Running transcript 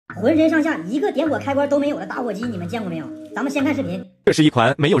浑身上下一个点火开关都没有的打火机，你们见过没有？咱们先看视频。这是一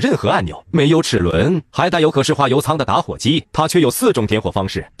款没有任何按钮、没有齿轮，还带有可视化油舱的打火机。它却有4种点火方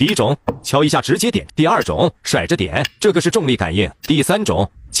式：第一种，敲一下直接点；第二种，甩着点，这个是重力感应；第三种，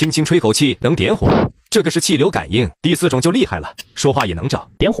轻轻吹口气能点火，这个是气流感应；第4种就厉害了，说话也能整，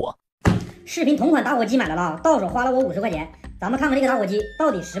点火。视频同款打火机买来了，到手花了我50块钱。咱们看看这个打火机到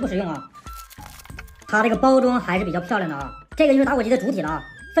底实不实用啊？它这个包装还是比较漂亮的啊，这个就是打火机的主体了啊。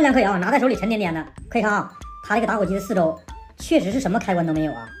分量可以啊，拿在手里沉甸甸的。可以看啊，它这个打火机的4周确实是什么开关都没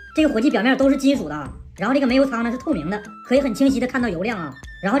有啊。这个火机表面都是金属的啊，然后这个煤油舱呢是透明的，可以很清晰的看到油量啊。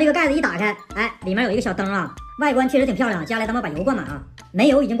然后这个盖子一打开，哎，里面有一个小灯啊，外观确实挺漂亮。接下来咱们把油灌满啊，煤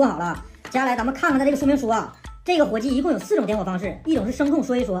油已经灌好了。接下来咱们看看它这个说明书啊，这个火机一共有4种点火方式，一种是声控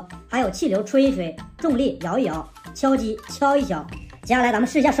说一说，还有气流吹一吹，重力摇一摇，敲击敲一敲。接下来咱们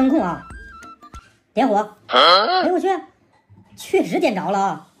试一下声控啊，点火。哎呦我去！确实点着了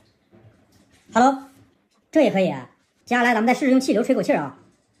啊 ！Hello， 这也可以。接下来咱们再试试用气流吹口气啊！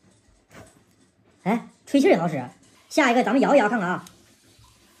哎，吹气也好使。下一个咱们摇一摇看看啊，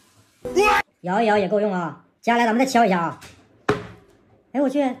摇一摇也够用啊。接下来咱们再敲一下啊！哎我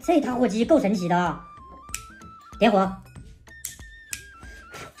去，这打火机够神奇的啊！点火。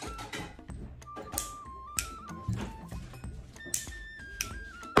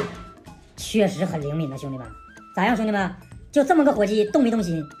确实很灵敏的，兄弟们，咋样，兄弟们？就这么个火机，动没动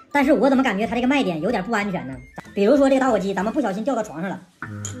心？但是我怎么感觉它这个卖点有点不安全呢？比如说这个打火机，咱们不小心掉到床上了，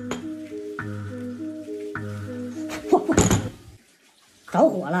着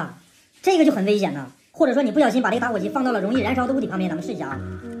火了，这个就很危险呢。或者说你不小心把这个打火机放到了容易燃烧的物体旁边，咱们试一下啊。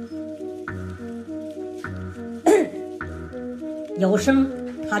有声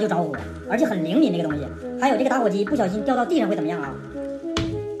它就着火，而且很灵敏这个东西。还有这个打火机不小心掉到地上会怎么样啊？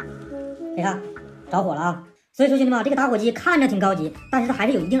你看，着火了啊！所以说兄弟们，这个打火机看着挺高级，但是它还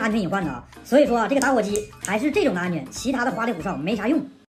是有一定安全隐患的啊。所以说啊，这个打火机还是这种的安全，其他的花里胡哨没啥用。